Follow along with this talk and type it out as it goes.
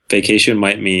Vacation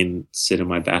might mean sit in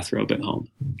my bathrobe at home.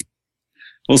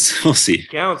 We'll see. It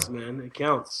counts, man. It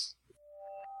counts.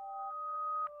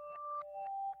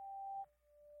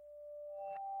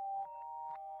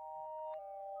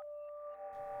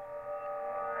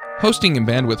 Hosting and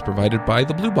bandwidth provided by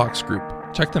the Blue Box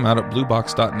Group. Check them out at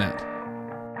bluebox.net.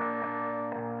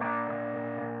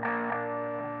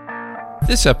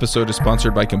 This episode is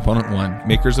sponsored by Component One,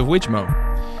 makers of Widgmo.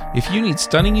 If you need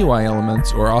stunning UI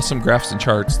elements or awesome graphs and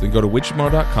charts, then go to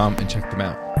widgmo.com and check them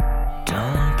out.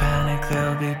 Don't panic,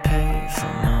 they'll be paid for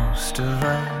most of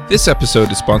us. This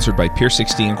episode is sponsored by Pier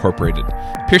 60 Incorporated.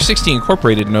 Pier 60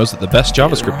 Incorporated knows that the best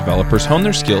JavaScript developers hone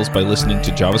their skills by listening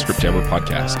to JavaScript Jabber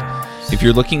podcast. If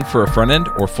you're looking for a front-end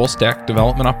or full-stack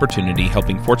development opportunity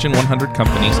helping Fortune 100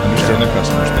 companies understand their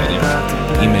customers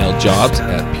better, email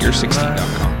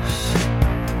jobs@pier60.com.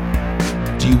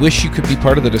 Do you wish you could be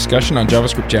part of the discussion on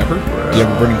JavaScript Jabber? Do you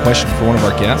have a burning question for one of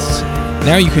our guests?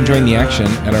 Now you can join the action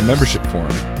at our membership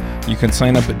forum. You can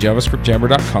sign up at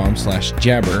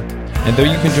javascriptjabber.com/jabber, and there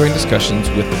you can join discussions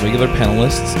with the regular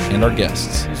panelists and our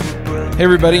guests. Hey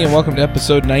everybody, and welcome to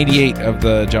episode 98 of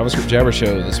the JavaScript Jabber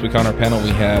Show. This week on our panel we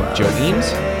have Joe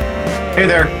Eames. Hey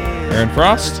there. Aaron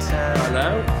Frost.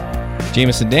 Hello.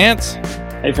 Jameson Dance.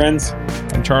 Hey, friends.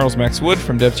 I'm Charles Max Wood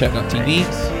from devchat.tv.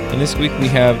 And this week we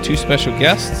have two special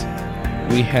guests.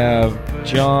 We have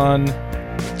John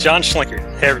Schlinkert.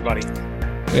 Hey, everybody.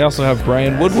 We also have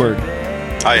Brian Woodward.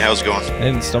 Hi, how's it going? I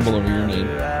didn't stumble over your name.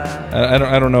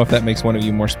 I don't know if that makes one of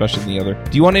you more special than the other.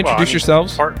 Do you want to introduce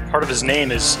yourselves? Part of his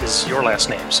name is your last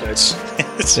name, so it's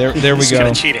there we it's go. kind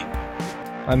of cheating.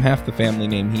 I'm half the family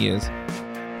name he is.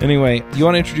 Anyway, you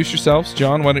want to introduce yourselves?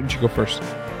 John, why don't you go first?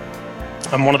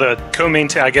 I'm one of the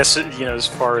co-maintainers, I guess, as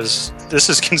far as this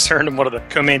is concerned, I'm one of the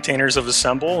co-maintainers of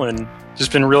Assemble, and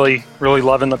just been really, really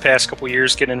loving the past couple of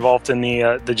years getting involved in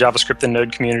the JavaScript and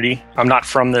Node community. I'm not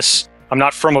from an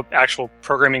actual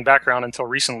programming background until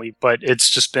recently, but it's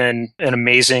just been an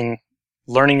amazing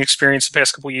learning experience the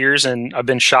past couple of years, and I've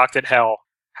been shocked at how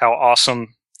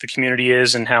awesome the community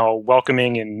is and how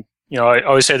welcoming. And I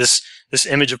always say this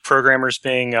image of programmers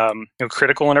being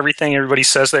critical and everything. Everybody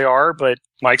says they are, but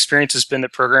my experience has been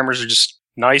that programmers are just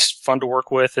nice, fun to work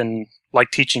with, and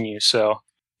like teaching you. So,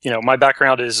 my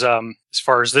background is, as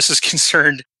far as this is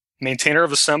concerned, maintainer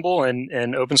of Assemble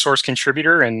and open source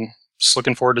contributor, and just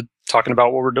looking forward to talking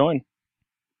about what we're doing.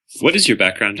 What is your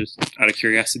background, just out of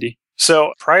curiosity?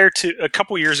 So prior to a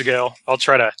couple years ago, I'll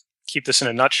try to keep this in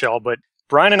a nutshell, but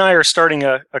Brian and I are starting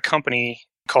a company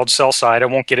called Cellside. I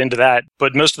won't get into that,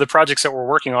 but most of the projects that we're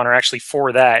working on are actually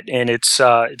for that, and it's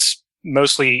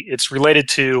related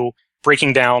to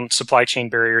breaking down supply chain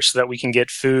barriers so that we can get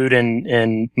food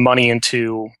and money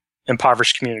into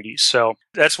impoverished communities. So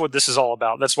that's what this is all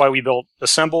about. That's why we built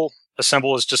Assemble.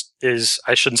 Assemble is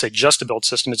I shouldn't say just a build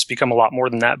system. It's become a lot more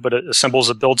than that, but Assemble is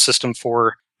a build system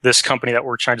for this company that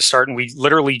we're trying to start. And we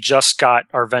literally just got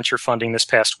our venture funding this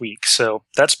past week. So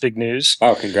that's big news.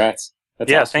 Oh, congrats.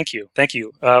 That's awesome. Thank you. Thank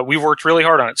you. We've worked really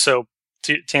hard on it. So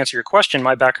to answer your question,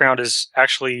 my background is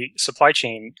actually supply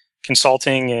chain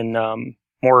consulting and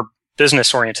more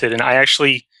business oriented. And I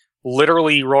actually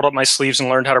literally rolled up my sleeves and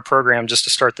learned how to program just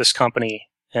to start this company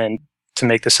and to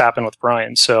make this happen with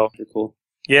Brian. So You're cool.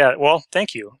 Yeah, well,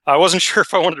 thank you. I wasn't sure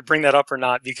if I wanted to bring that up or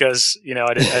not because,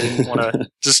 I didn't want to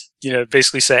just,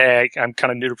 basically say, hey, I'm kind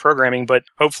of new to programming, but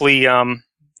hopefully,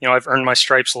 I've earned my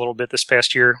stripes a little bit this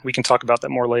past year. We can talk about that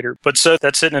more later. But so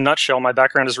that's it in a nutshell. My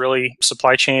background is really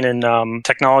supply chain and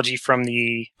technology from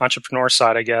the entrepreneur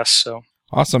side, I guess. So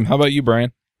Awesome. How about you,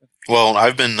 Brian? Well,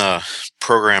 I've been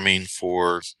programming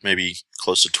for maybe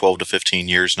close to 12 to 15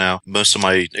 years now. Most of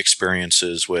my experience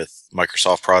is with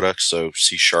Microsoft products, so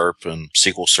C# and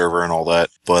SQL Server and all that.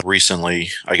 But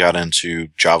recently, I got into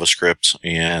JavaScript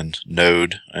and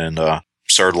Node and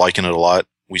started liking it a lot.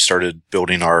 We started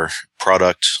building our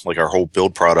product, like our whole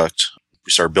build product.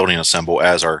 We started building Assemble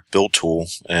as our build tool,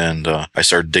 and I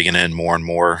started digging in more and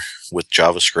more with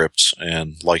JavaScript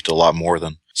and liked it a lot more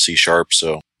than C#.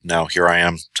 So now here I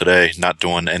am today, not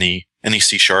doing any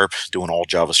C#, doing all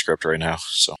JavaScript right now.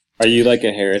 So, are you like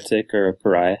a heretic or a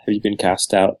pariah? Have you been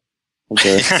cast out of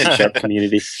the C#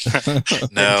 community?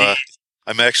 No,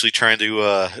 I'm actually trying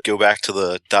to go back to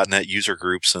the .NET user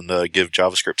groups and give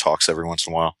JavaScript talks every once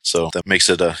in a while. So that makes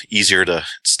it easier to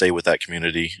stay with that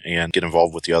community and get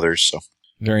involved with the others. So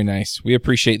Very nice. We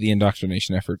appreciate the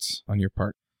indoctrination efforts on your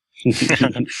part.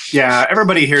 Yeah,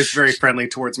 everybody here is very friendly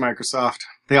towards Microsoft.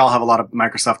 They all have a lot of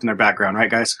Microsoft in their background, right,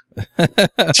 guys?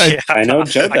 I know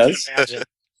Joe does.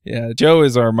 Yeah, Joe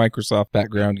is our Microsoft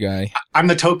background guy. I'm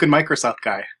the token Microsoft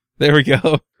guy. There we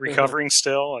go. Recovering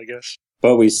still, I guess.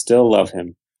 But we still love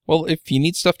him. Well, if you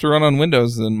need stuff to run on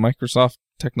Windows, then Microsoft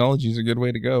technology is a good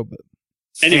way to go. But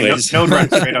Anyways, Node runs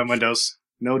great on Windows.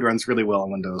 Node runs really well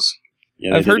on Windows.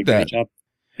 yeah, I've they did heard a great that. job.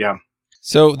 Yeah.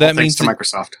 So that All means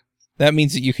thanks to Microsoft. that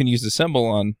means that you can use Assemble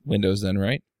on Windows then,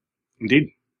 right? Indeed.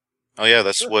 Oh yeah,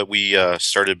 that's what we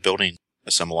started building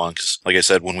Assemble on. 'Cause like I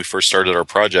said, when we first started our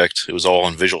project, it was all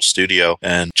in Visual Studio,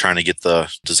 and trying to get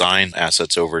the design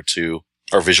assets over to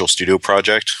our Visual Studio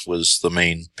project was the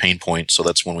main pain point. So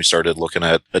that's when we started looking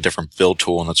at a different build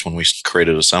tool, and that's when we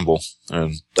created Assemble.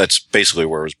 And that's basically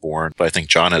where it was born. But I think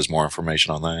John has more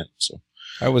information on that. So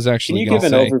I was Can actually you going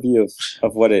give to an say, overview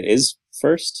of what it is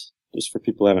first, just for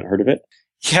people who haven't heard of it?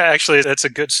 Yeah, actually, that's a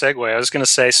good segue. I was going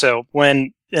to say, so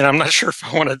when, and I'm not sure if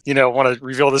I want to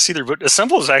reveal this either, but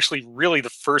Assemble is actually really the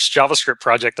first JavaScript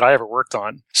project that I ever worked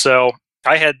on. So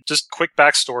I had just quick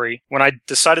backstory. When I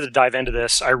decided to dive into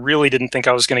this, I really didn't think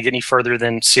I was going to get any further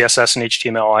than CSS and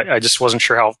HTML. I just wasn't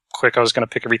sure how quick I was going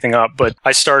to pick everything up, but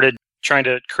I started trying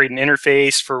to create an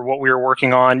interface for what we were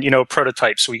working on,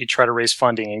 prototypes, so we could try to raise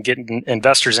funding and get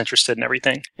investors interested in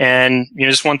everything. And,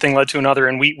 just one thing led to another.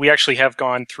 And we actually have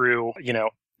gone through,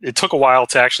 it took a while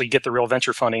to actually get the real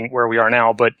venture funding where we are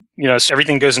now, but, so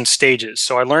everything goes in stages.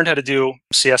 So I learned how to do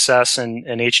CSS and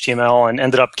HTML and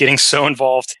ended up getting so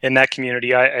involved in that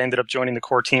community. I ended up joining the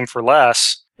core team for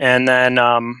less. And then,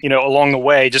 along the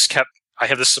way, I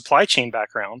have this supply chain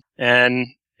background, and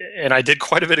I did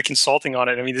quite a bit of consulting on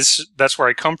it. I mean, that's where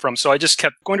I come from. So I just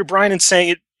kept going to Brian and saying,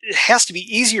 it has to be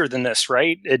easier than this,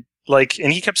 right?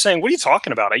 And he kept saying, what are you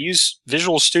talking about? I use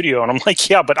Visual Studio. And I'm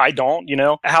like, yeah, but I don't,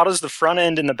 how does the front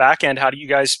end and the back end, how do you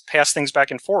guys pass things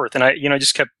back and forth? And I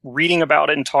just kept reading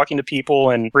about it and talking to people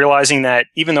and realizing that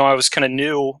even though I was kind of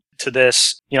new to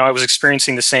this, I was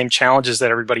experiencing the same challenges that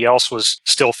everybody else was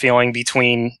still feeling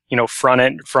between, front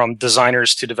end from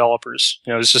designers to developers.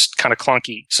 It was just kind of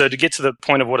clunky. So to get to the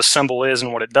point of what Assemble is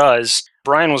and what it does,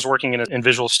 Brian was working in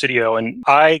Visual Studio, and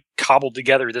I cobbled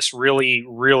together this really,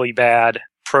 really bad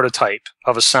prototype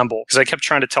of Assemble because I kept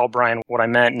trying to tell Brian what I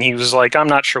meant, and he was like, I'm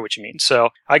not sure what you mean. So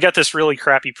I got this really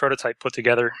crappy prototype put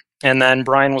together, and then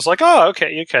Brian was like, oh,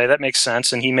 okay, that makes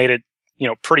sense. And he made it,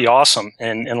 pretty awesome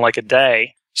in like a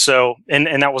day. So,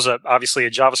 and that was obviously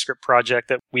a JavaScript project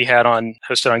that we had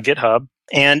hosted on GitHub.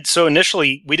 And so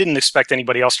initially, we didn't expect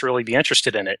anybody else to really be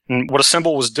interested in it. And what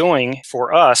Assemble was doing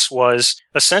for us was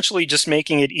essentially just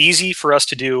making it easy for us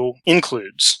to do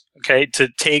includes, okay, to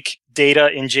take data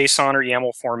in JSON or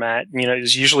YAML format.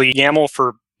 It's usually YAML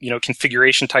for,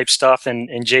 configuration type stuff and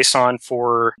JSON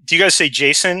for, do you guys say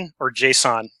JSON or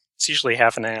JSON? It's usually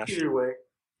half and half. Either way.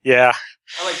 Yeah.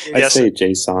 I say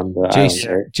JSON, but I don't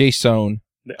care. JSON.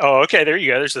 Oh, okay. There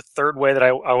you go. There's a third way that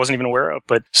I wasn't even aware of.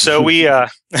 But so we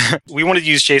wanted to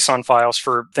use JSON files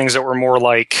for things that were more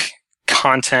like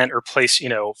content or place,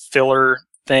 filler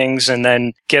things, and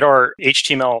then get our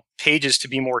HTML pages to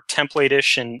be more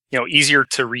template-ish and, easier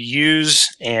to reuse.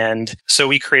 And so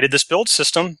we created this build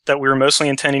system that we were mostly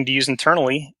intending to use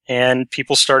internally, and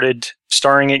people started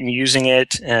starring it and using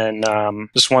it. And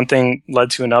just one thing led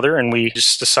to another, and we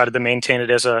just decided to maintain it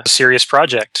as a serious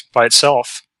project by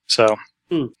itself. So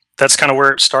that's kind of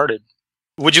where it started.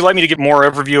 Would you like me to get more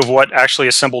overview of what actually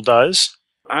Assemble does?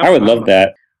 I would love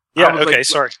that. Yeah, okay,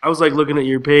 sorry. I was looking at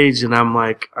your page, and I'm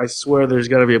like, I swear there's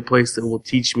got to be a place that will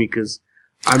teach me because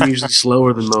I'm usually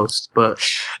slower than most, but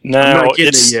no, I'm not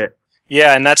getting it yet.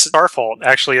 Yeah, and that's our fault.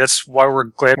 Actually, that's why we're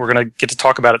glad we're going to get to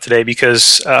talk about it today,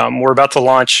 because we're about to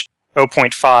launch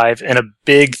 0.5, and a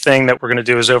big thing that we're going to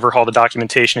do is overhaul the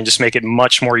documentation and just make it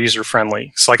much more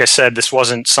user-friendly. So like I said, this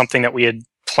wasn't something that we had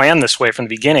planned this way from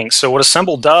the beginning. So what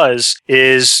Assemble does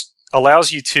is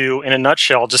allows you to, in a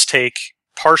nutshell, just take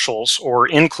partials or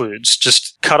includes,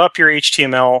 just cut up your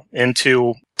HTML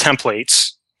into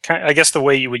templates. I guess the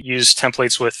way you would use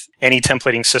templates with any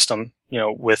templating system,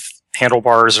 with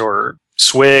handlebars or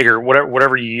Swig or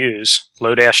whatever you use,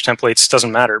 Lodash templates,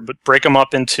 doesn't matter, but break them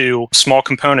up into small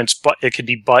components. But it could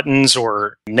be buttons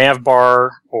or navbar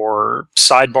or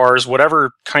sidebars,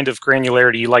 whatever kind of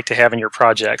granularity you like to have in your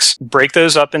projects. Break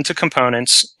those up into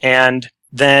components and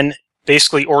then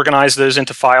basically organize those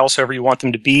into files however you want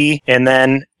them to be. And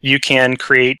then you can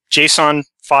create JSON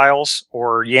files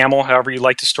or YAML, however you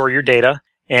like to store your data.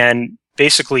 And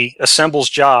basically, Assemble's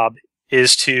job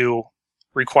is to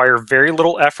require very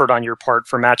little effort on your part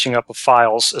for matching up of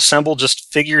files. Assemble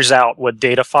just figures out what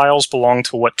data files belong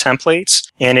to what templates,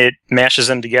 and it mashes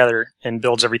them together and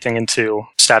builds everything into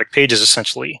static pages,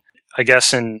 essentially. I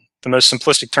guess in the most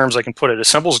simplistic terms I can put it,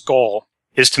 Assemble's goal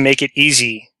is to make it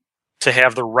easy to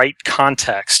have the right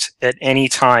context at any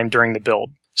time during the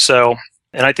build. So,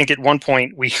 and I think at one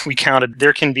point we counted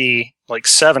there can be like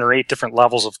 7 or 8 different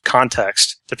levels of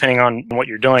context, depending on what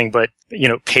you're doing. But,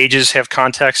 pages have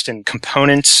context and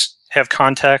components have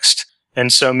context.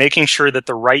 And so making sure that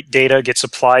the right data gets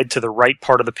applied to the right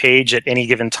part of the page at any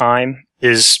given time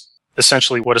is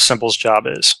essentially what Assemble's job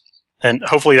is. And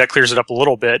hopefully that clears it up a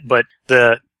little bit. But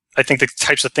I think the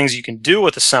types of things you can do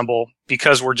with Assemble,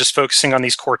 because we're just focusing on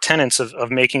these core tenets of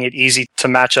making it easy to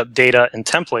match up data and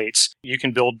templates. You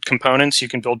can build components, you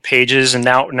can build pages, and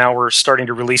now we're starting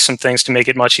to release some things to make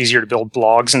it much easier to build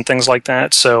blogs and things like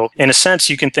that. So in a sense,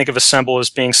 you can think of Assemble as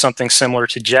being something similar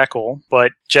to Jekyll,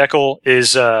 but Jekyll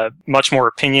is much more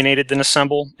opinionated than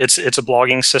Assemble. It's a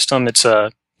blogging system.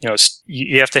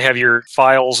 You have to have your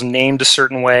files named a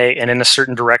certain way and in a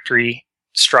certain directory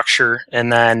structure, and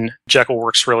then Jekyll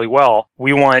works really well.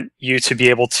 We want you to be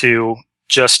able to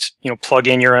just plug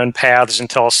in your own paths and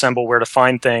tell Assemble where to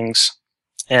find things,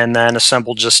 and then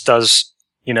Assemble just does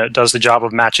the job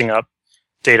of matching up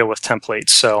data with templates.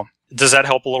 So does that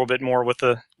help a little bit more with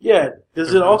the? Yeah.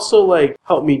 Does it also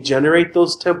help me generate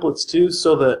those templates too,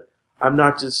 so that I'm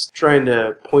not just trying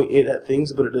to point it at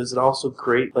things, but does it also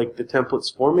create the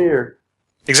templates for me, or?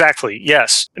 Exactly,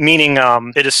 yes. Meaning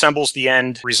it assembles the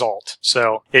end result.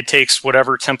 So it takes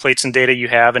whatever templates and data you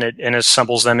have and it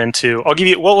assembles them into... let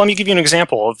me give you an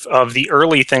example of the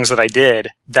early things that I did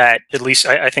that at least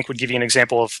I think would give you an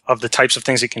example of the types of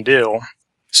things it can do.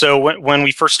 So when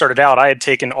we first started out, I had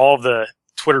taken all of the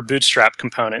Twitter Bootstrap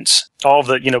components, all of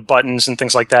the buttons and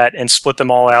things like that, and split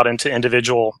them all out into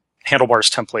individual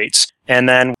handlebars templates. And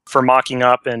then for mocking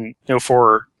up and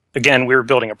again, we were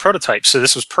building a prototype, so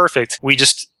this was perfect. We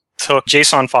just took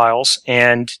JSON files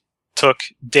and took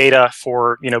data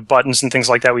for, buttons and things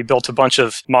like that. We built a bunch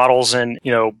of models and,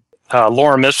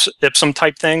 lorem ipsum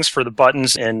type things for the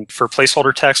buttons and for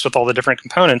placeholder text with all the different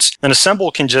components. Then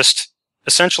Assemble can just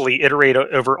essentially iterate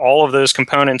over all of those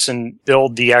components and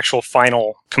build the actual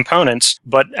final components.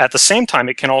 But at the same time,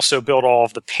 it can also build all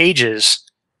of the pages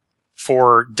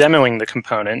for demoing the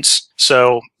components.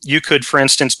 So you could, for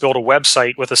instance, build a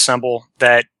website with Assemble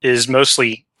that is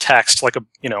mostly text, like a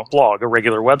blog, a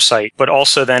regular website, but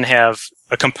also then have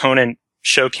a component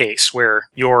showcase where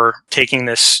you're taking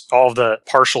all of the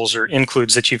partials or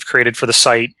includes that you've created for the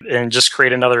site and just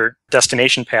create another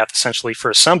destination path essentially for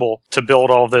Assemble to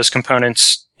build all of those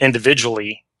components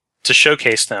individually to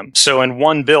showcase them. So in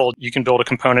one build, you can build a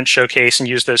component showcase and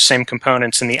use those same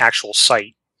components in the actual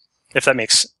site, if that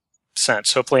makes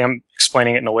sense. Hopefully I'm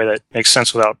explaining it in a way that makes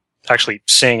sense without actually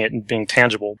seeing it and being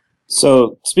tangible.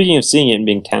 So speaking of seeing it and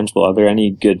being tangible, are there any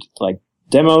good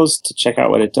demos to check out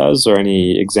what it does, or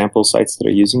any example sites that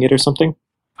are using it or something?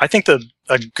 I think a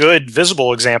good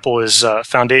visible example is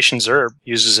Foundation Zerb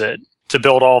uses it to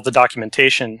build all of the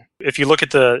documentation. If you look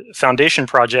at the Foundation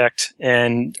project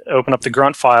and open up the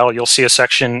grunt file, you'll see a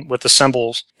section with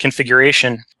Assemble's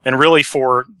configuration. And really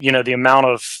for,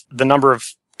 the number of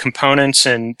components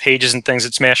and pages and things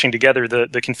it's mashing together,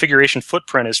 the configuration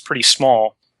footprint is pretty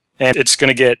small. And it's going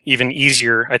to get even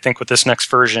easier, I think, with this next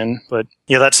version. But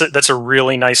that's a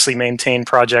really nicely maintained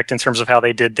project in terms of how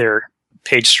they did their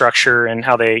page structure and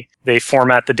how they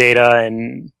format the data.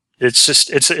 And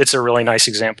it's a really nice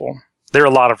example. There are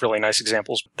a lot of really nice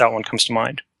examples, but that one comes to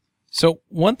mind. So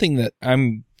one thing that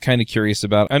I'm kind of curious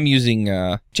about, I'm using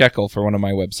Jekyll for one of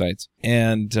my websites.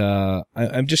 And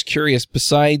I'm just curious,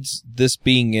 besides this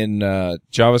being in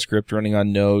JavaScript running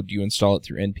on Node, you install it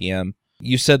through NPM.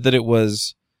 You said that it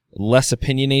was less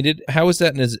opinionated. How is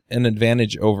that an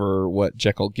advantage over what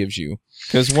Jekyll gives you?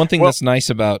 Because one thing that's nice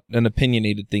about an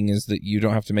opinionated thing is that you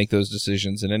don't have to make those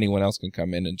decisions and anyone else can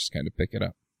come in and just kind of pick it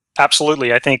up.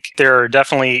 Absolutely. I think there are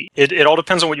definitely, it all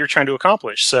depends on what you're trying to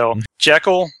accomplish. So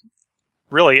Jekyll,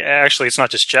 really, actually, it's not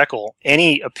just Jekyll.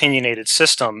 Any opinionated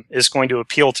system is going to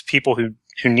appeal to people who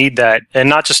need that, and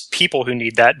not just people who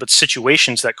need that, but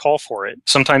situations that call for it.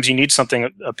 Sometimes you need something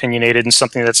opinionated and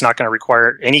something that's not going to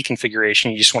require any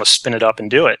configuration. You just want to spin it up and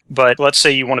do it. But let's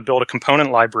say you want to build a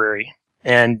component library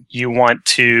and you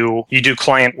do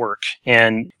client work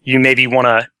and you maybe want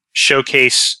to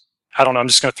showcase, I don't know, I'm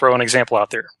just going to throw an example out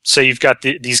there. So you've got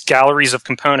these galleries of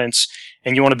components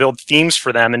and you want to build themes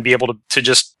for them and be able to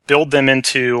just build them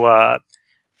into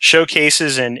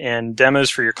showcases and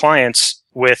demos for your clients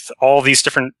with all these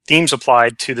different themes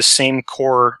applied to the same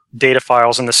core data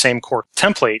files and the same core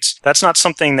templates. That's not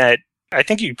something that, I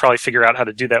think you could probably figure out how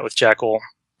to do that with Jekyll,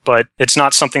 but it's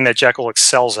not something that Jekyll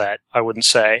excels at, I wouldn't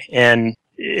say. And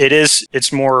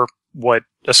it's more what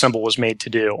Assemble was made to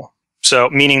do. So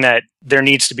meaning that there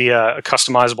needs to be a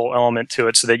customizable element to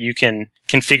it so that you can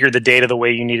configure the data the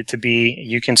way you need it to be.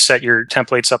 You can set your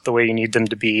templates up the way you need them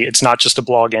to be. It's not just a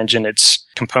blog engine, it's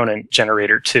component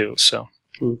generator too. So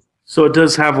So it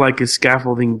does have like a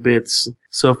scaffolding bits.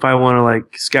 So if I want to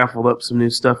like scaffold up some new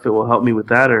stuff, it will help me with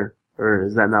that, or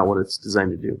is that not what it's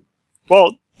designed to do?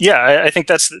 Well, yeah, I think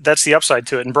that's the upside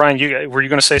to it. And Brian, were you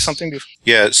going to say something?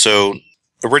 Yeah, so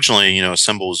originally,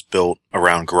 Assemble was built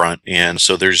around Grunt, and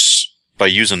so by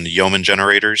using the Yeoman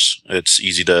generators, it's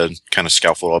easy to kind of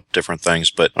scaffold up different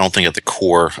things, but I don't think at the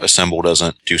core, Assemble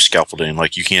doesn't do scaffolding.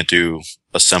 Like, you can't do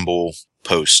Assemble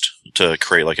post to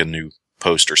create like a new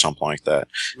post or something like that.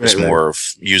 It's more of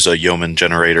use a Yeoman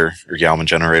generator or Yeoman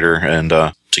generator and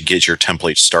to get your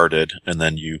template started, and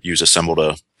then you use Assemble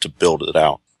to build it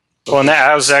out. Well, and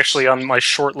that was actually on my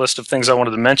short list of things I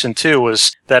wanted to mention too,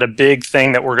 was that a big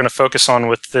thing that we're going to focus on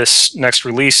with this next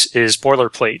release is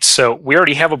boilerplates. So we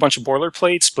already have a bunch of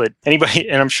boilerplates, but anybody,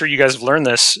 and I'm sure you guys have learned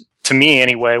this, to me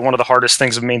anyway, one of the hardest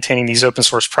things of maintaining these open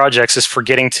source projects is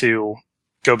forgetting to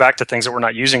go back to things that we're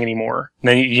not using anymore. And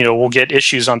then, we'll get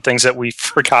issues on things that we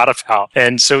forgot about.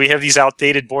 And so we have these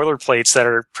outdated boilerplates that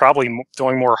are probably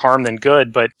doing more harm than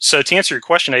good. But so to answer your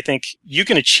question, I think you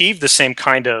can achieve the same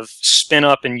kind of spin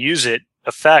up and use it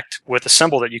effect with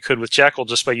Assemble that you could with Jekyll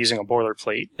just by using a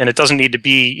boilerplate. And it doesn't need to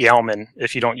be Yeoman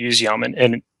if you don't use Yeoman.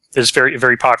 And it's very,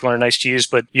 very popular and nice to use,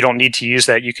 but you don't need to use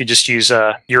that. You could just use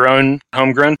your own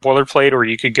homegrown boilerplate, or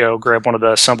you could go grab one of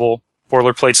the Assemble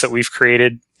boilerplates that we've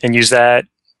created and use that.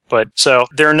 But so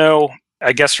there are no,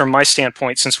 I guess from my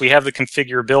standpoint, since we have the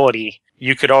configurability,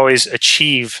 you could always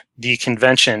achieve the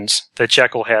conventions that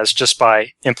Jekyll has just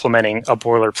by implementing a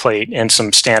boilerplate and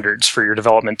some standards for your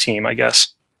development team, I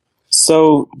guess.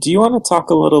 So do you want to talk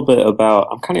a little bit about,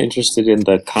 I'm kind of interested in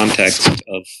the context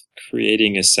of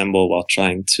creating Assemble while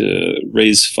trying to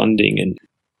raise funding, and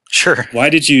sure. Why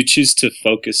did you choose to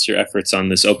focus your efforts on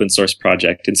this open source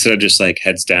project instead of just like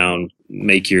heads down,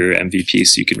 make your MVP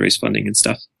so you can raise funding and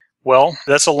stuff? Well,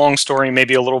 that's a long story,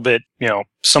 maybe a little bit,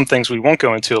 some things we won't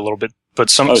go into a little bit, but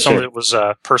some of it was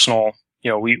personal.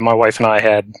 My wife and I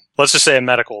had, let's just say, a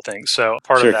medical thing. So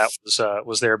part of that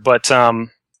was there. But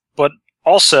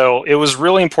also it was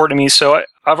really important to me. So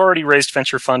I've already raised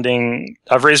venture funding.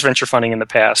 I've raised venture funding in the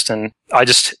past, and I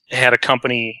just had a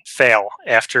company fail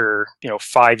after,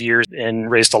 5 years and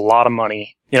raised a lot of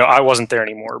money. I wasn't there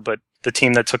anymore, but the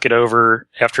team that took it over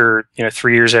after,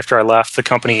 3 years after I left, the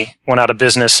company went out of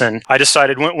business. And I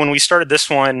decided when I started this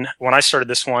one,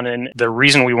 and the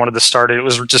reason we wanted to start it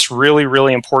was just really,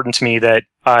 really important to me that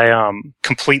I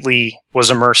completely was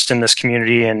immersed in this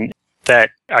community and that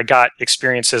I got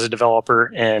experience as a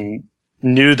developer and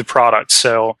knew the product.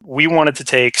 So we wanted to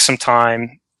take some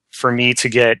time for me to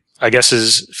get, I guess,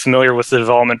 as familiar with the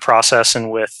development process and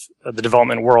with the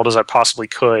development world as I possibly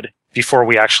could before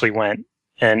we actually went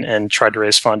and tried to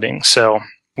raise funding. So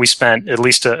we spent at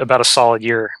least about a solid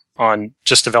year on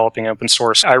just developing open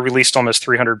source. I released almost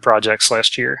 300 projects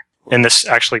last year, and this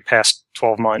actually past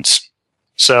 12 months.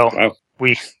 So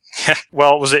it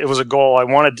was a goal. I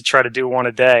wanted to try to do one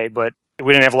a day, but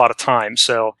we didn't have a lot of time.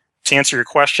 So to answer your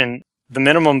question, the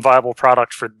minimum viable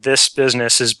product for this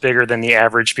business is bigger than the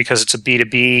average because it's a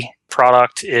B2B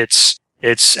product. It's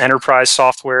enterprise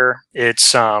software.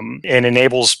 It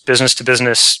enables business to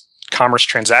business commerce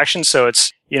transactions. So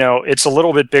it's a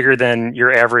little bit bigger than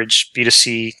your average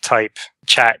B2C type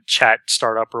chat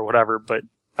startup or whatever, but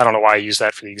I don't know why I use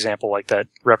that for the example, like that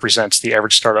represents the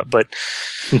average startup, but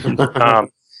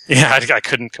I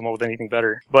couldn't come up with anything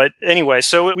better. But anyway,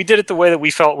 so we did it the way that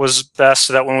we felt was best,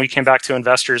 so that when we came back to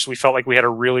investors, we felt like we had a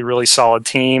really, really solid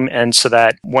team, and so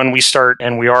that when we start,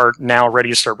 and we are now ready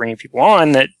to start bringing people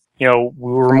on, that we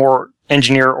were more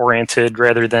engineer oriented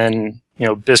rather than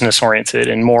business oriented,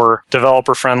 and more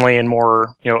developer friendly and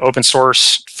more, open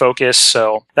source focused.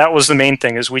 So that was the main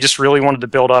thing, is we just really wanted to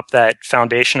build up that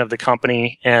foundation of the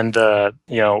company and the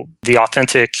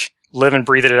authentic live and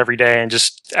breathe it every day and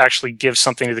just actually give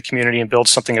something to the community and build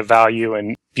something of value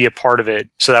and be a part of it,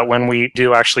 so that when we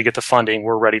do actually get the funding,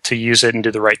 we're ready to use it and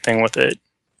do the right thing with it.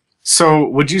 So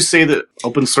would you say that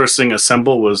open sourcing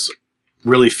Assemble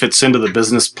really fits into the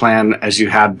business plan as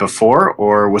you had before,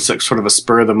 or was it sort of a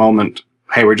spur of the moment,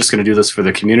 hey, we're just going to do this for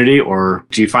the community? Or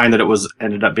do you find that it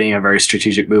ended up being a very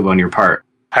strategic move on your part?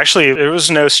 Actually, there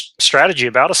was no strategy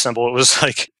about Assemble. It was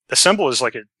like, Assemble is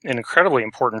like an incredibly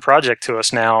important project to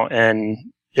us now, and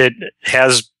it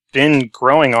has been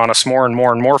growing on us more and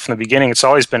more and more from the beginning. It's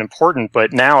always been important,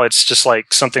 but now it's just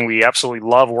like something we absolutely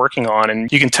love working on.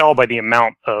 And you can tell by the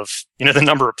amount of, the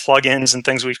number of plugins and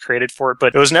things we've created for it,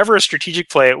 but it was never a strategic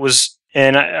play. It was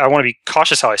and I want to be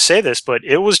cautious how I say this, but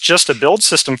it was just a build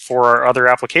system for our other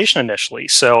application initially.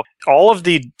 So all of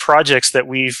the projects that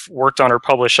we've worked on or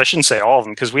published, I shouldn't say all of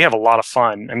them because we have a lot of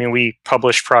fun. I mean, we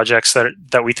publish projects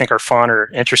that we think are fun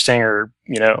or interesting or,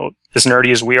 as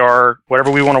nerdy as we are,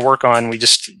 whatever we want to work on, we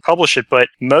just publish it. But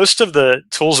most of the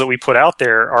tools that we put out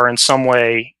there are in some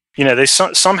way, they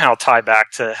somehow tie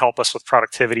back to help us with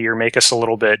productivity or make things a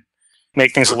little bit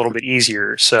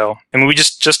easier. So, we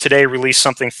just today released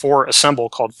something for Assemble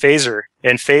called Phaser,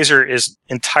 and Phaser is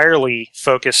entirely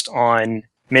focused on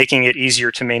making it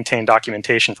easier to maintain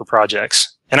documentation for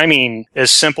projects. And I mean, as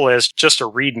simple as just a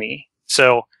README.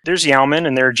 So there's Yowman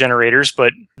and there are generators,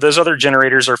 but those other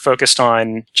generators are focused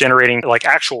on generating like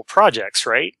actual projects,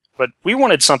 right? But we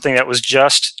wanted something that was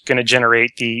just going to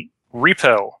generate the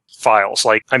repo files,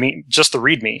 just the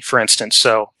README, for instance.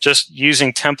 So just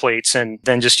using templates and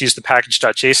then just use the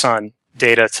package.json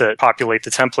data to populate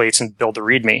the templates and build the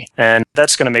README. And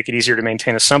that's going to make it easier to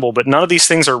maintain Assemble. But none of these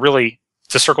things are really,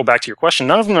 to circle back to your question,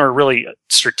 none of them are really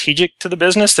strategic to the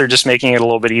business. They're just making it a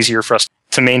little bit easier for us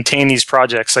to maintain these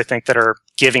projects, I think, that are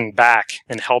giving back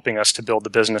and helping us to build the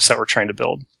business that we're trying to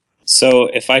build. So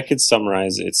if I could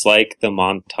summarize, it's like the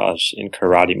montage in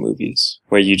karate movies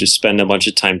where you just spend a bunch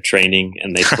of time training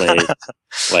and they play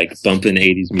like bumping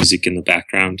 80s music in the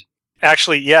background.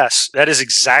 Actually, yes, that is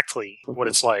exactly what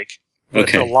it's like.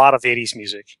 Okay. With a lot of 80s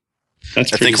music. I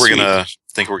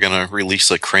think we're gonna release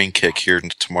a crane kick here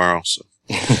tomorrow. So.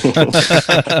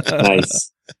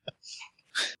 Nice.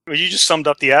 Well, you just summed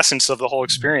up the essence of the whole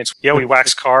experience. Yeah, we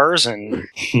wax cars and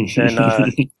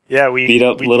we beat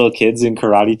up little kids in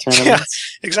karate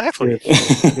tournaments. Yeah, exactly.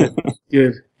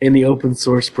 Good. Any open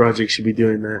source project should be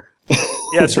doing that.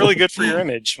 Yeah, it's really good for your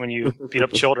image when you beat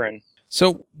up children.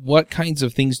 So what kinds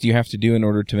of things do you have to do in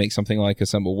order to make something like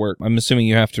Assemble work? I'm assuming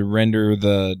you have to render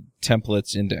the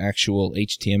templates into actual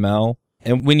HTML.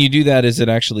 And when you do that, is it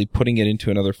actually putting it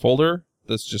into another folder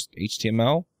that's just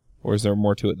HTML? Or is there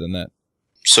more to it than that?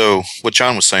 So what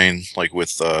John was saying, like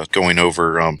with going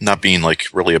over not being like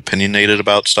really opinionated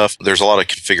about stuff, there's a lot of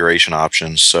configuration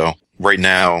options. So right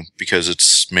now, because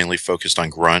it's mainly focused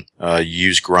on Grunt, you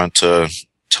use Grunt to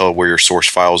tell where your source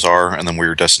files are and then where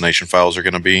your destination files are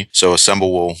going to be. So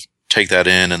Assemble will take that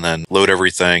in and then load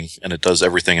everything, and it does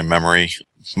everything in memory.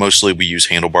 Mostly we use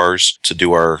handlebars to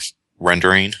do our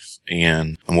rendering,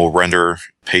 and we'll render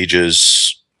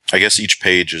pages. I guess each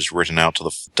page is written out to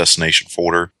the destination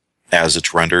folder as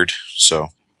it's rendered. So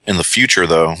in the future,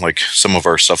 though, like some of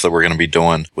our stuff that we're going to be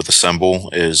doing with Assemble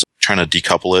is trying to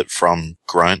decouple it from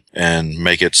Grunt and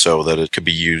make it so that it could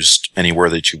be used anywhere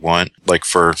that you want. Like,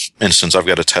 for instance, I've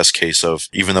got a test case of,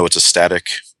 even though it's a static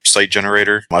site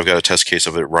generator, I've got a test case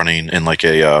of it running in like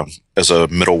as a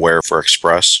middleware for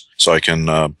Express. So I can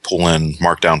pull in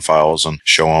markdown files and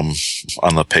show them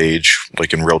on the page,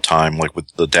 like in real time, like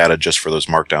with the data just for those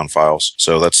markdown files.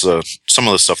 So that's some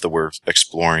of the stuff that we're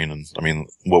exploring. And I mean,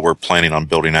 what we're planning on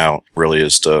building out really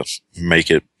is to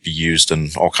make it be used in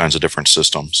all kinds of different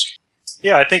systems.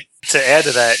 Yeah, I think to add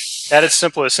to that, at its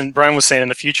simplest, and Brian was saying in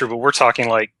the future, but we're talking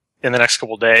like in the next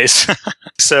couple of days.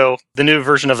 So the new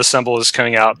version of Assemble is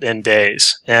coming out in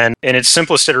days. And in its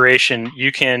simplest iteration,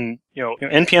 you can,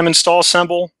 npm install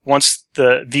Assemble. Once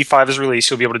the v5 is released,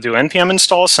 you'll be able to do npm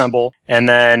install Assemble, and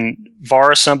then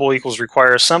var assemble equals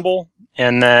require assemble,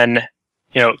 and then,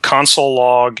 console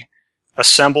log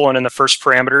assemble, and in the first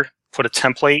parameter, put a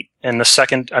template, and the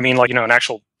second, an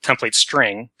actual template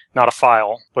string, not a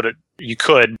file, but you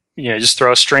could, just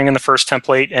throw a string in the first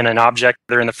template and an object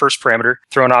there in the first parameter,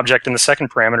 throw an object in the second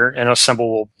parameter, and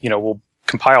Assemble will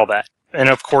compile that. And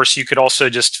of course, you could also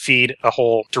just feed a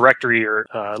whole directory or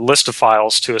list of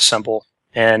files to Assemble,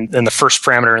 and then the first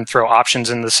parameter, and throw options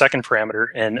in the second parameter,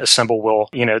 and Assemble will,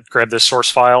 grab the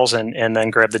source files and then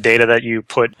grab the data that you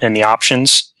put in the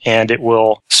options, and it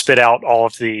will spit out all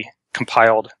of the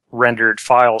compiled rendered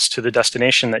files to the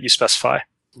destination that you specify.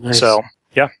 Nice. So,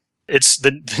 yeah. It's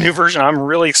the new version. I'm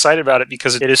really excited about it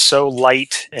because it is so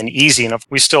light and easy. And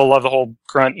we still love the whole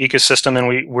Grunt ecosystem,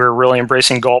 and we're really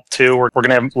embracing Gulp too. We're going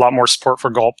to have a lot more support for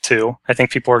Gulp too. I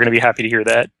think people are going to be happy to hear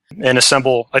that. And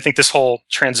Assemble, I think this whole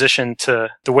transition to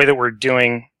the way that we're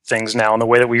doing things now and the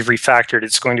way that we've refactored,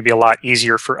 it's going to be a lot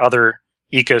easier for other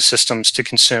ecosystems to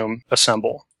consume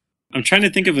Assemble. I'm trying to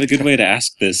think of a good way to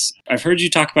ask this. I've heard you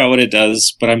talk about what it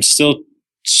does, but I'm still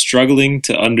struggling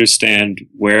to understand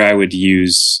where I would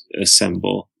use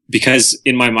Assemble. Because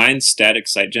in my mind, static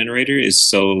site generator is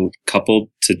so coupled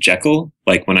to Jekyll.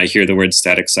 Like when I hear the word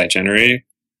static site generator,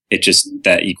 it just,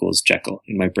 that equals Jekyll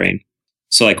in my brain.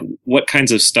 So like, what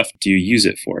kinds of stuff do you use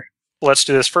it for? Let's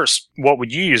do this first. What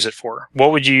would you use it for?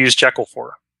 What would you use Jekyll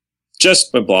for?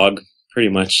 Just my blog. pretty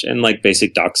much. And like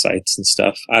basic doc sites and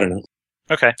stuff. I don't know.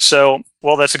 Okay. So,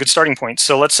 well, that's a good starting point.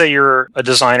 So let's say you're a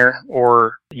designer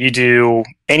or you do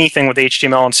anything with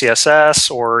HTML and CSS,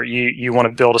 or you want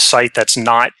to build a site that's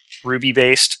not Ruby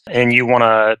based and you want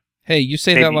to... Hey, you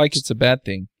say that like it's a bad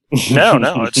thing. No,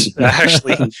 it's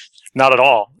actually not at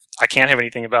all. I can't have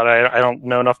anything about it. I don't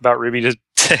know enough about Ruby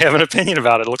to have an opinion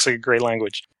about it. It looks like a great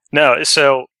language. No,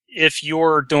 so if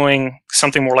you're doing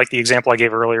something more like the example I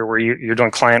gave earlier where you're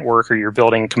doing client work or you're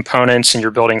building components and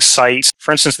you're building sites,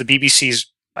 for instance, the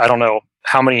BBC's, I don't know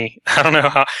how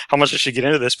much I should get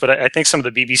into this, but I think some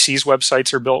of the BBC's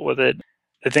websites are built with it.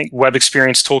 I think Web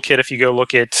Experience Toolkit, if you go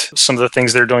look at some of the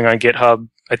things they're doing on GitHub,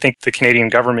 I think the Canadian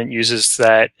government uses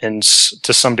that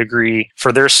to some degree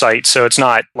for their site. So it's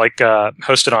not like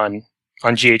hosted on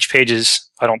GH Pages,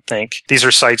 I don't think. These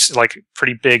are sites, like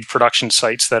pretty big production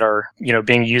sites that are,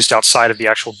 being used outside of the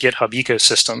actual GitHub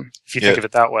ecosystem, if you think of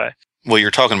it that way. Well,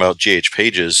 you're talking about GH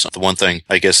Pages. The one thing,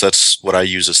 I guess that's what I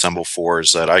use Assemble for,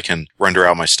 is that I can render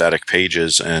out my static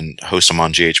pages and host them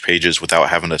on GH Pages without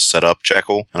having to set up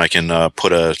Jekyll. And I can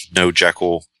put a no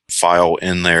Jekyll file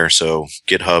in there so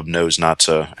GitHub knows not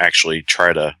to actually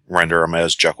try to render them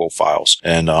as Jekyll files.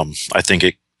 And I think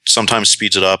it sometimes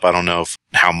speeds it up. I don't know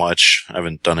how much. I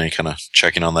haven't done any kind of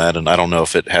checking on that, and I don't know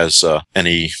if it has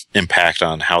any impact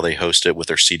on how they host it with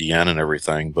their CDN and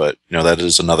everything, but that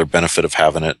is another benefit of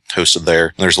having it hosted there.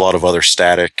 And there's a lot of other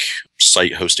static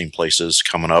site hosting places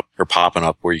coming up or popping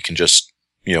up where you can just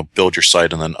build your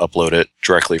site and then upload it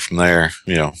directly from there.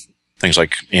 Things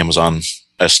like Amazon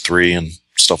S3 and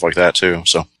stuff like that too.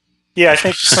 So yeah, I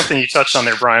think something you touched on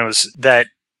there, Brian, was that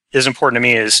is important to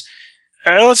me is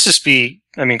let's just be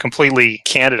completely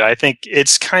candid. I think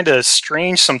it's kind of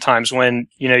strange sometimes when,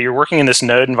 you're working in this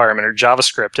Node environment or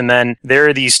JavaScript, and then there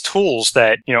are these tools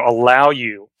that, allow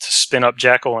you to spin up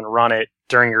Jekyll and run it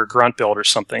during your grunt build or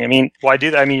something. Why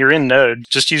do that? You're in Node,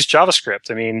 just use JavaScript.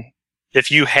 If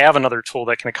you have another tool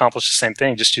that can accomplish the same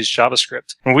thing, just use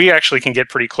JavaScript. And we actually can get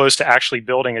pretty close to actually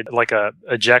building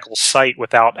a Jekyll site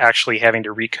without actually having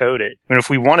to recode it. If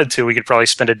we wanted to, we could probably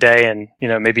spend a day and,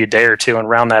 maybe a day or two and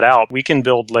round that out. We can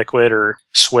build Liquid or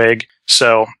Swig.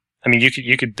 So,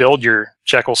 you could build your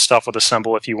Jekyll stuff with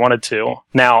Assemble if you wanted to.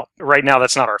 Now, right now,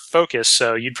 that's not our focus.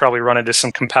 So you'd probably run into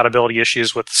some compatibility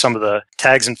issues with some of the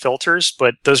tags and filters,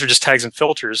 but those are just tags and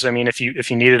filters. If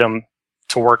you needed them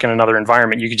to work in another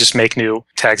environment, you could just make new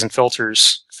tags and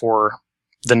filters for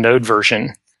the Node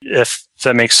version, if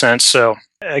that makes sense. So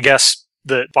I guess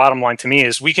the bottom line to me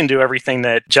is we can do everything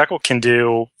that Jekyll can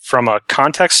do from a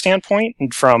context standpoint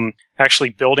and from actually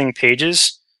building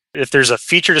pages. If there's a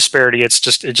feature disparity, it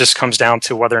just comes down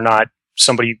to whether or not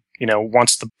somebody,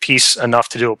 wants the piece enough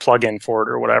to do a plugin for it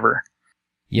or whatever.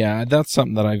 Yeah, that's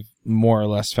something that I've more or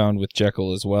less found with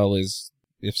Jekyll as well, is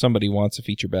if somebody wants a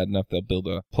feature bad enough, they'll build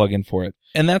a plugin for it.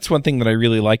 And that's one thing that I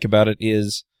really like about it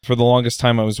is, for the longest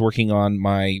time I was working on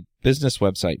my business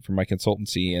website for my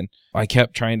consultancy, and I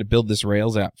kept trying to build this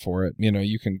Rails app for it.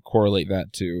 You can correlate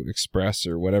that to Express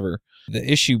or whatever.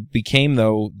 The issue became,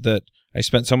 though, that I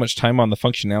spent so much time on the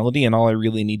functionality, and all I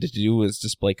really needed to do was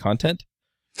display content.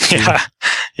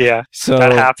 Yeah. So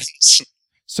that happens.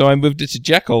 So I moved it to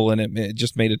Jekyll, and it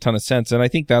just made a ton of sense. And I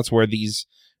think that's where these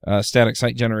static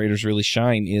site generators really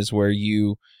shine, is where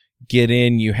you get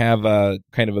in, you have a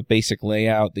kind of a basic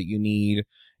layout that you need,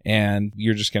 and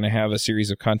you're just going to have a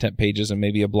series of content pages and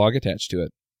maybe a blog attached to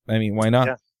it. Why not?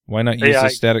 Yeah. Why not use a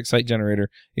static site generator?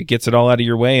 It gets it all out of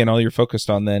your way, and all you're focused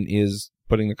on then is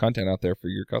putting the content out there for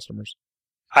your customers.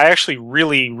 I actually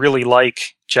really, really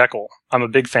like Jekyll. I'm a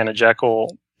big fan of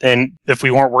Jekyll. And if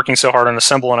we weren't working so hard on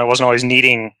Assemble and I wasn't always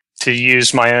needing to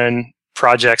use my own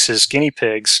projects as guinea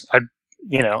pigs,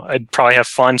 I'd probably have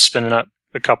fun spinning up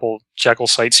a couple Jekyll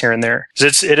sites here and there.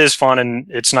 It is fun and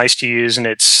it's nice to use, and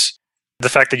it's the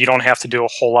fact that you don't have to do a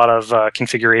whole lot of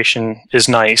configuration is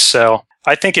nice. So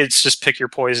I think it's just pick your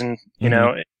poison,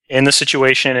 in the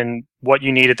situation and what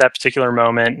you need at that particular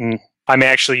moment. And I may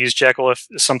actually use Jekyll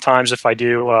sometimes if I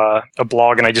do a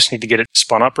blog and I just need to get it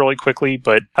spun up really quickly.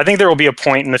 But I think there will be a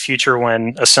point in the future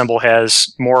when Assemble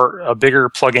has a bigger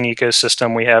plugin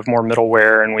ecosystem. We have more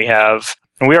middleware, and we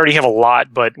already have a lot,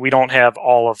 but we don't have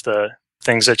all of the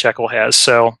things that Jekyll has.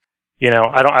 So,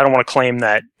 I don't want to claim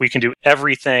that we can do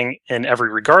everything in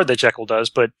every regard that Jekyll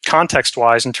does, but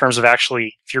context-wise, in terms of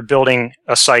actually, if you're building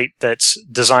a site that's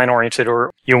design-oriented, or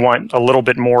you want a little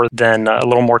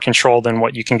more control than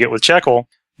what you can get with Jekyll,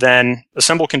 then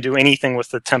Assemble can do anything with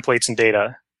the templates and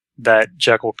data that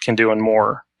Jekyll can do and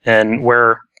more. And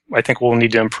where I think we'll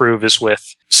need to improve is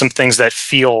with some things that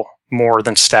feel more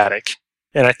than static.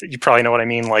 And you probably know what I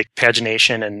mean, like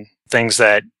pagination and things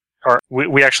that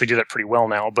we actually do that pretty well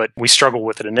now, but we struggle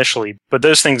with it initially. But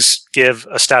those things give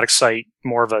a static site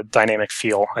more of a dynamic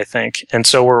feel, I think. And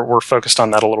so we're focused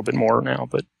on that a little bit more now.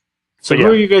 So who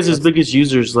are you guys' biggest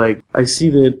users? Like, I see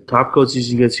the top codes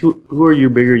using you guys. Who are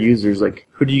your bigger users? Like,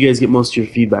 who do you guys get most of your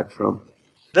feedback from?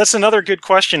 That's another good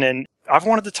question. And I've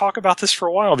wanted to talk about this for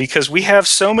a while because we have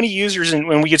so many users and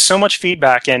we get so much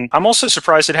feedback. And I'm also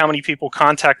surprised at how many people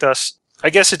contact us. I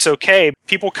guess it's okay.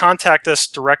 People contact us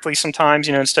directly sometimes,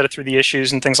 instead of through the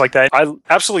issues and things like that. I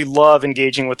absolutely love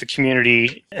engaging with the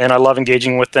community, and I love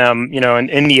engaging with them,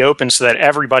 in the open so that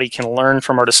everybody can learn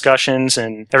from our discussions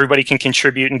and everybody can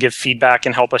contribute and give feedback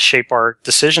and help us shape our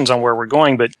decisions on where we're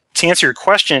going. But to answer your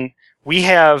question, we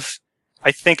have,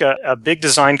 I think, a big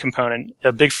design component,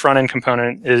 a big front-end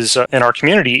component is in our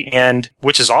community, and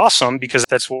which is awesome because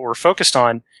that's what we're focused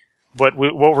on. But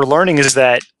what we're learning is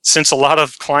that since a lot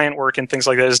of client work and things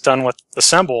like that is done with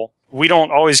Assemble, we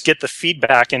don't always get the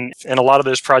feedback, and a lot of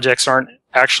those projects aren't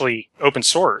actually open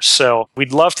source. So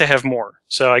we'd love to have more.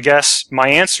 So I guess my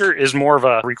answer is more of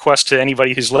a request to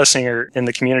anybody who's listening or in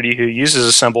the community who uses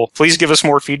Assemble. Please give us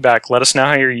more feedback. Let us know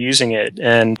how you're using it.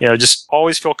 And, just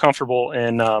always feel comfortable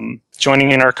in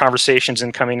joining in our conversations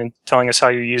and coming and telling us how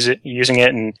you're using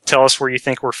it, and tell us where you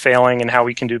think we're failing and how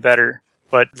we can do better.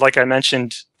 But like I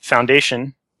mentioned,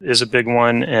 Foundation is a big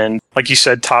one. And like you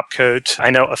said, Top Coat. I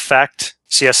know Effect,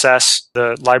 CSS,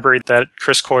 the library that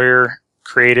Chris Coyer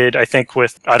created, I think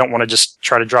I don't want to just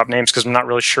try to drop names because I'm not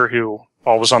really sure who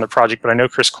all was on the project, but I know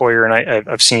Chris Coyer, and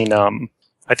I've seen,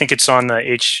 I think it's on the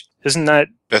isn't that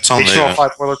that's on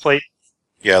HTML5 boilerplate?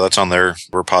 Yeah, that's on their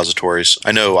repositories.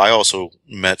 I know I also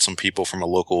met some people from a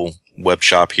local web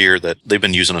shop here that they've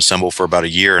been using Assemble for about a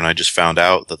year, and I just found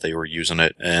out that they were using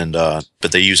it, and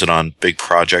but they use it on big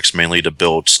projects mainly to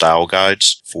build style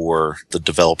guides for the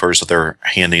developers that they're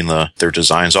handing their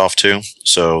designs off to.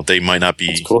 So they might not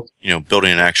be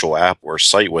building an actual app or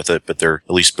site with it, but they're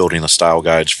at least building the style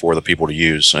guides for the people to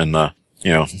use. And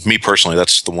me personally,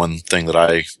 that's the one thing that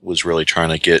I was really trying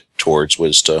to get towards,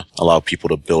 was to allow people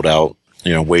to build out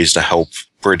ways to help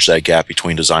bridge that gap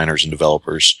between designers and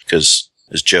developers. Because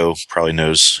as Joe probably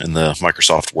knows, in the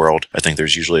Microsoft world, I think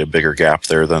there's usually a bigger gap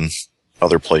there than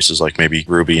other places like maybe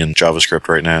Ruby and JavaScript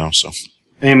right now. So,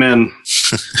 amen.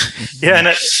 Yeah,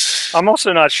 and I'm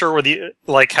also not sure how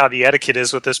the etiquette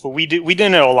is with this, but we do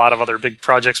know a lot of other big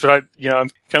projects. But I'm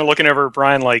kind of looking over at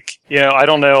Brian, I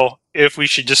don't know if we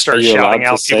should just start shouting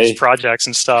out people's projects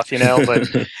and stuff,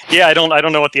 But yeah, I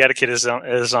don't know what the etiquette is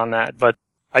on that, but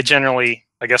I generally,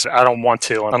 I guess I don't want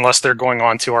to unless they're going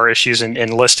on to our issues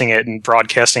and listing it and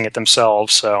broadcasting it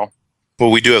themselves. So,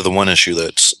 well, we do have the one issue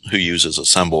that's who uses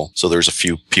Assemble. So there's a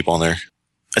few people on there.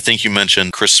 I think you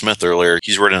mentioned Chris Smith earlier.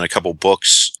 He's written a couple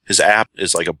books. His app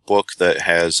is like a book that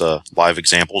has live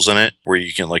examples in it where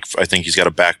you can I think he's got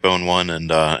a Backbone one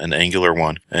and an Angular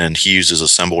one, and he uses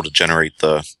Assemble to generate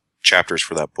the chapters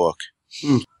for that book.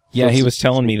 Yeah, he was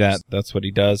telling me that's what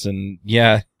he does, and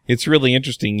yeah. It's really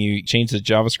interesting. You change the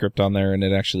JavaScript on there, and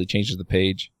it actually changes the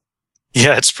page.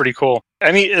 Yeah, it's pretty cool.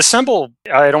 I mean, Assemble,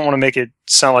 I don't want to make it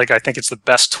sound like I think it's the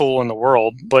best tool in the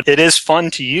world, but it is fun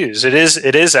to use. It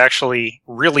is actually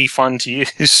really fun to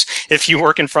use if you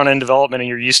work in front-end development and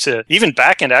you're used to, even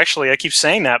back-end, actually. I keep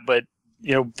saying that, but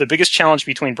the biggest challenge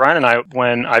between Brian and I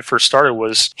when I first started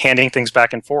was handing things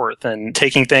back and forth and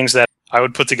taking things that I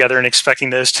would put together and expecting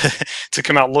those to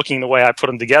come out looking the way I put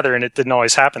them together, and it didn't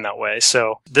always happen that way.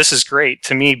 So this is great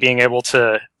to me, being able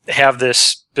to have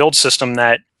this build system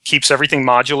that keeps everything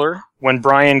modular. When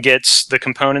Brian gets the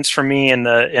components from me and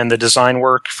the design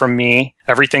work from me,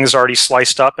 everything is already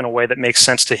sliced up in a way that makes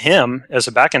sense to him as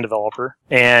a backend developer,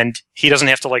 and he doesn't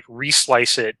have to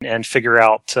reslice it and figure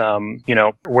out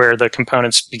where the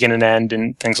components begin and end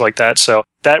and things like that. So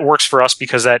that works for us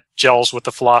because that gels with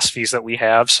the philosophies that we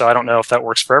have. So I don't know if that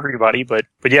works for everybody, but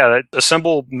yeah, that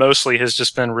Assemble mostly has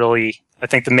just been really, I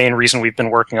think the main reason we've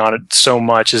been working on it so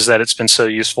much is that it's been so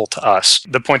useful to us.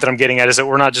 The point that I'm getting at is that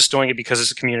we're not just doing it because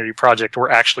it's a community project. We're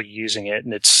actually using it,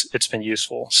 and it's been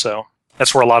useful. So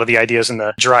that's where a lot of the ideas and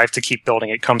the drive to keep building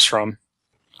it comes from.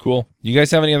 Cool. You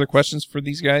guys have any other questions for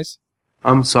these guys?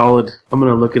 I'm solid. I'm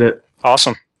going to look at it.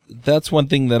 Awesome. That's one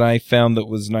thing that I found that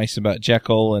was nice about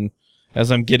Jekyll, and as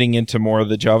I'm getting into more of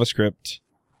the JavaScript,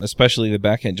 especially the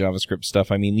backend JavaScript stuff,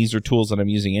 I mean, these are tools that I'm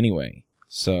using anyway.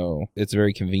 So it's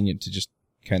very convenient to just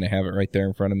kind of have it right there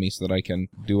in front of me so that I can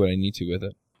do what I need to with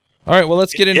it. All right, well,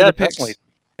 let's get into the picks. Definitely.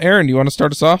 Aaron, do you want to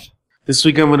start us off? This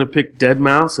week I'm going to pick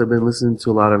Deadmau5. I've been listening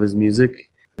to a lot of his music.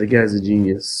 The guy's a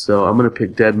genius. So I'm going to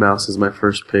pick Deadmau5 as my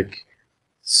first pick.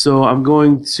 So I'm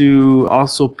going to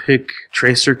also pick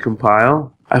Tracer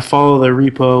Compile. I follow their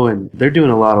repo, and they're doing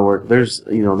a lot of work. There's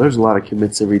a lot of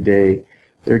commits every day.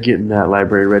 They're getting that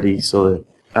library ready so that,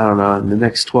 I don't know, in the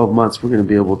next 12 months, we're going to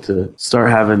be able to start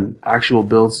having actual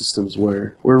build systems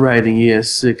where we're writing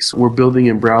ES6. We're building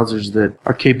in browsers that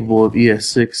are capable of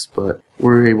ES6, but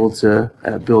we're able to,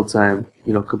 at build time,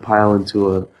 compile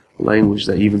into a language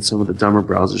that even some of the dumber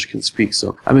browsers can speak.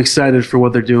 So I'm excited for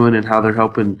what they're doing and how they're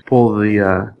helping pull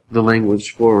the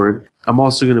language forward. I'm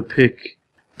also going to pick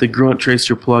the Grunt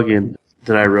Tracer plugin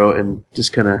that I wrote, and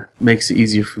just kind of makes it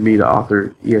easier for me to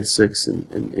author ES6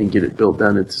 and get it built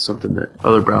down into something that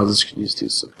other browsers can use too.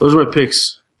 So those are my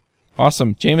picks.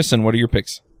 Awesome. Jameson, what are your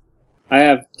picks? I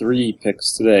have 3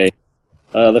 picks today.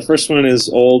 The first one is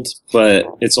old, but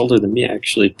it's older than me,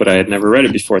 actually, but I had never read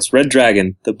it before. It's Red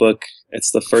Dragon, the book.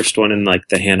 It's the first one in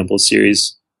the Hannibal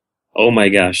series. Oh my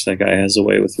gosh, that guy has a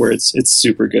way with words. It's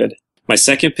super good. My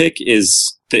second pick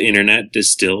is the internet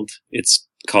distilled. It's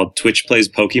called Twitch Plays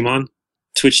Pokemon.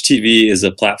 Twitch TV is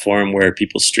a platform where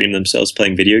people stream themselves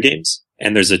playing video games,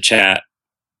 and there's a chat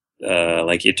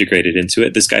integrated into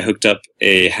it. This guy hooked up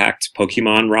a hacked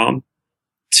Pokemon ROM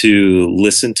to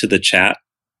listen to the chat,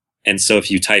 and so if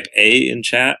you type A in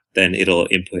chat, then it'll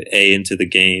input A into the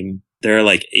game. There are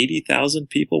 80,000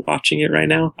 people watching it right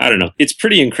now. I don't know. It's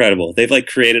pretty incredible. They've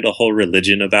created a whole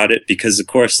religion about it because, of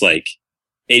course,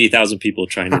 80,000 people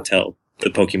trying to tell the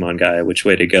Pokemon guy which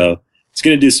way to go. It's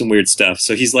going to do some weird stuff.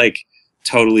 So he's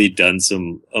totally done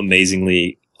some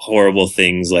amazingly horrible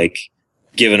things,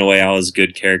 given away all his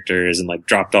good characters and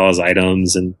dropped all his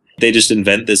items, and they just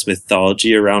invent this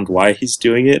mythology around why he's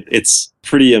doing it. It's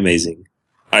pretty amazing.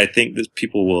 I think that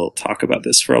people will talk about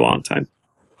this for a long time.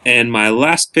 And my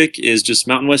last pick is just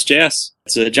Mountain West JS.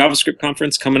 It's a JavaScript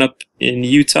conference coming up in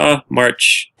Utah,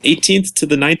 March 18th to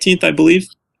the 19th, I believe.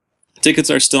 Tickets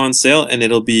are still on sale, and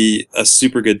it'll be a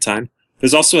super good time.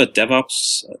 There's also a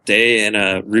DevOps day and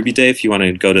a Ruby day if you want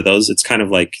to go to those. It's kind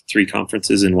of 3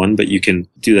 conferences in one, but you can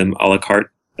do them a la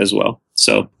carte as well.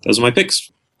 So those are my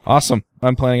picks. Awesome.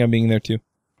 I'm planning on being there too.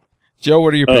 Joe,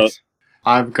 what are your picks?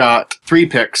 I've got 3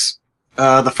 picks.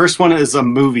 The first one is a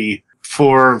movie.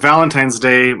 For Valentine's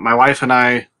Day, my wife and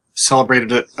I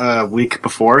celebrated it a week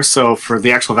before. So for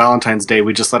the actual Valentine's Day,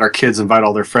 we just let our kids invite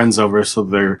all their friends over. So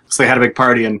they had a big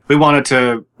party, and we wanted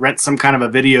to rent some kind of a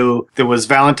video that was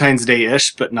Valentine's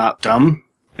Day-ish, but not dumb,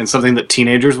 and something that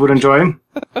teenagers would enjoy.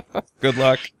 Good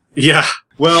luck. Yeah.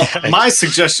 Well, my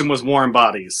suggestion was Warm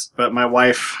Bodies, but my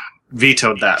wife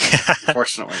vetoed that,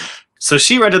 unfortunately. So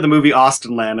she rented the movie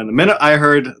Austenland, and the minute I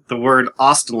heard the word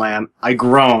Austenland, I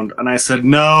groaned, and I said,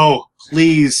 no,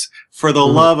 please, for the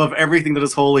love of everything that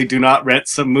is holy, do not rent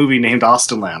some movie named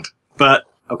Austenland. But,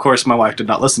 of course, my wife did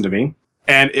not listen to me,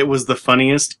 and it was the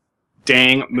funniest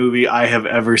dang movie I have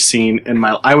ever seen in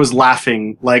my life. I was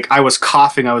laughing, I was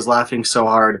coughing, I was laughing so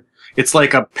hard. It's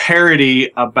like a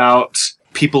parody about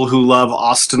people who love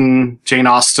Jane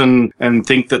Austen, and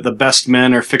think that the best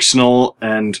men are fictional,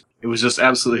 and it was just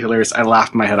absolutely hilarious. I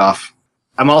laughed my head off.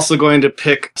 I'm also going to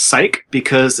pick Psych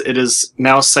because it is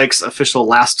now Psych's official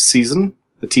last season,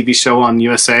 the TV show on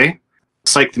USA.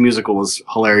 Psych the musical was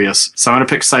hilarious. So I'm going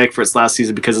to pick Psych for its last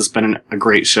season because it's been a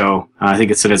great show. I think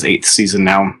it's in its 8th season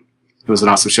now. It was an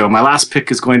awesome show. My last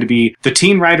pick is going to be the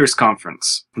Teen Writers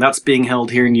Conference. That's being held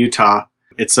here in Utah.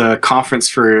 It's a conference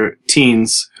for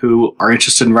teens who are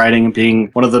interested in writing, and being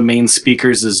one of the main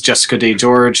speakers is Jessica Day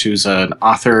George, who's an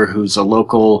author, who's a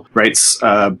local, writes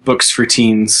books for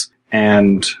teens.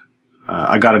 And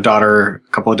I got a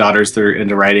couple of daughters that are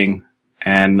into writing,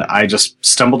 and I just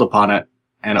stumbled upon it,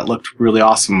 and it looked really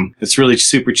awesome. It's really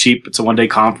super cheap. It's a one-day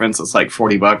conference. It's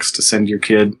 $40 to send your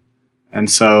kid. And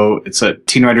so it's at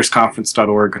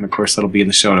teenwritersconference.org, and of course that'll be in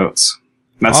the show notes.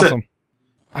 And that's awesome. it.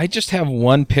 I just have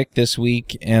one pick this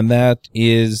week, and that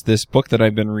is this book that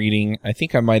I've been reading. I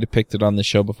think I might have picked it on the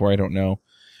show before, I don't know.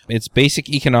 It's Basic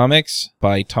Economics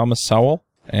by Thomas Sowell,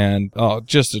 and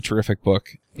just a terrific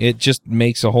book. It just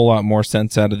makes a whole lot more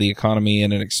sense out of the economy,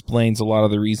 and it explains a lot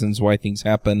of the reasons why things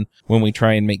happen when we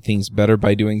try and make things better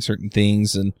by doing certain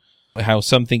things, and how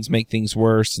some things make things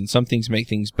worse, and some things make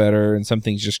things better, and some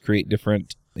things just create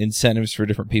different incentives for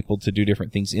different people to do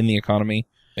different things in the economy.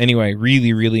 Anyway,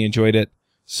 really, really enjoyed it.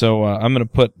 So I'm going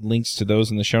to put links to those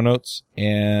in the show notes,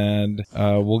 and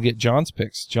we'll get John's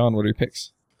picks. John, what are your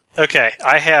picks? Okay,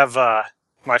 I have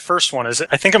my first one is,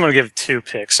 I think I'm going to give 2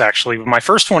 picks, actually. My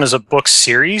first one is a book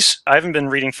series. I haven't been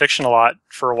reading fiction a lot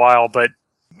for a while, but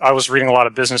I was reading a lot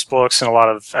of business books and a lot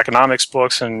of economics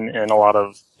books and a lot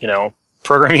of,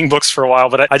 programming books for a while.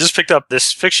 But I just picked up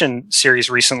this fiction series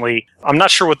recently. I'm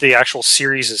not sure what the actual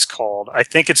series is called. I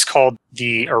think it's called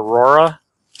the Aurora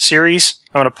series.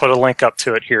 I'm going to put a link up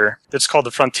to it here. It's called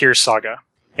the Frontier Saga.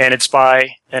 and it's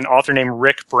by an author named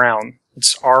Rick Brown.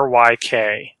 It's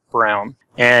R-Y-K Brown.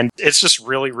 And it's just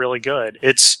really, really good.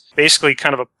 It's basically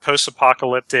kind of a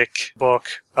post-apocalyptic book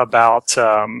about,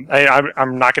 I'm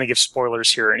not going to give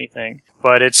spoilers here or anything,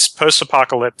 but it's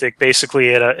post-apocalyptic,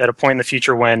 basically at a point in the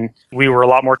future when we were a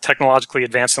lot more technologically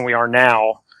advanced than we are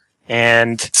now.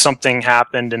 And something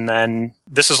happened, and then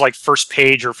this is like first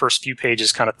page or first few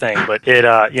pages kind of thing. But it,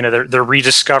 they're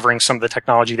rediscovering some of the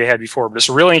technology they had before. But it's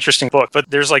a really interesting book. But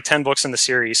there's like 10 books in the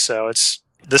series, so it's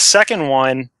the second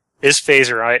one is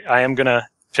Phaser. I am gonna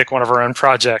pick one of our own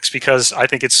projects because I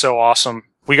think it's so awesome.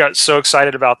 We got so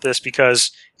excited about this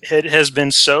because it has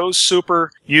been so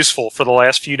super useful for the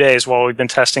last few days while we've been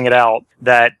testing it out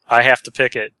that I have to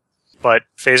pick it. But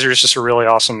Phaser is just a really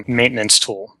awesome maintenance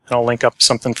tool. And I'll link up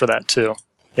something for that too.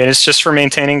 And it's just for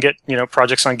maintaining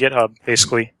projects on GitHub,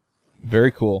 basically.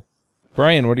 Very cool.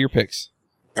 Brian, what are your picks?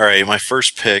 All right, my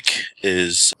first pick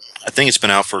is, I think it's been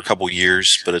out for a couple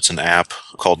years, but it's an app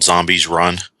called Zombies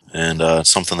Run. And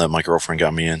something that my girlfriend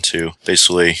got me into.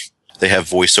 Basically, they have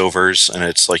voiceovers, and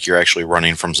it's like you're actually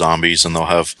running from zombies, and they'll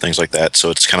have things like that. So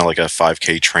it's kind of like a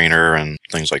 5K trainer and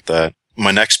things like that.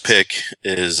 My next pick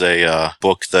is a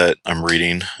book that I'm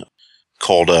reading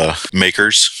called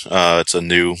Makers. It's a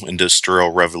new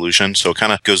industrial revolution, so it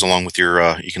kind of goes along with your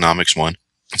economics one.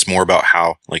 It's more about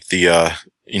how like the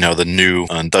new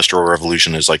industrial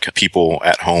revolution is like people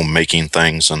at home making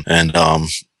things and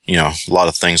a lot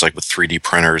of things like with 3D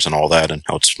printers and all that, and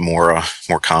how it's more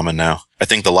common now. I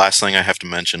think the last thing I have to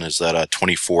mention is that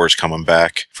 24 is coming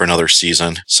back for another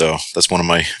season. So that's one of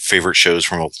my favorite shows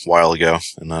from a while ago,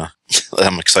 and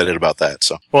I'm excited about that.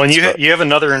 So, well, and you have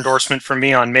another endorsement from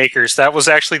me on Makers. That was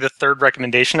actually the third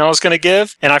recommendation I was going to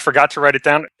give, and I forgot to write it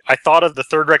down. I thought of the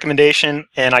third recommendation,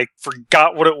 and I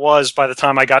forgot what it was by the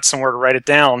time I got somewhere to write it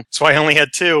down. So I only had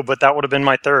two, but that would have been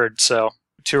my third. So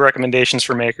 2 recommendations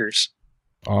for Makers.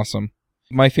 Awesome.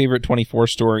 My favorite 24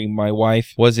 story, my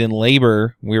wife was in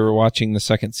labor. We were watching the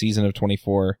second season of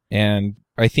 24, and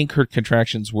I think her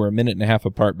contractions were a minute and a half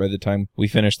apart by the time we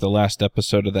finished the last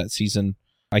episode of that season.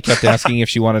 I kept asking if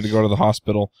she wanted to go to the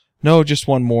hospital. No, just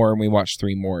one more, and we watched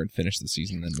 3 more and finished the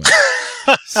season. Then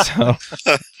so,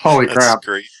 holy crap! That's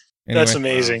great. Anyway, that's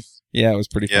amazing. Yeah, it was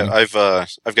pretty funny. Yeah,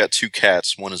 I've got 2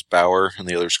 cats. One is Bauer, and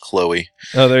the other's Chloe.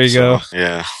 Oh, there you go.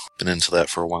 Yeah, been into that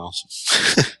for a while.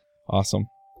 So. Awesome.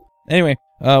 Anyway,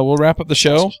 we'll wrap up the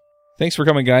show. Thanks for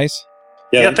coming, guys.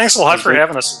 Yeah, thanks a lot for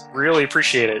having us. Really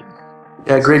appreciate it.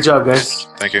 Yeah, great job, guys.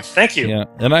 Thank you. Thank you. Yeah,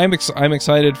 and I'm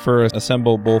excited for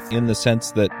Assemble, both in the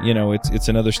sense that it's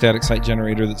another static site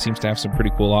generator that seems to have some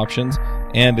pretty cool options,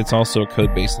 and it's also a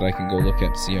code base that I can go look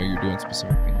at to see how you're doing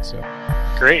specific things. So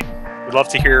great. We'd love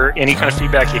to hear any kind of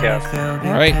feedback you have.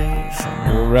 All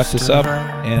right, we'll wrap this up,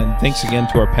 and thanks again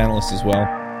to our panelists as well,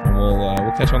 and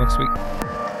we'll catch you all next week.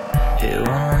 It won't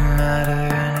matter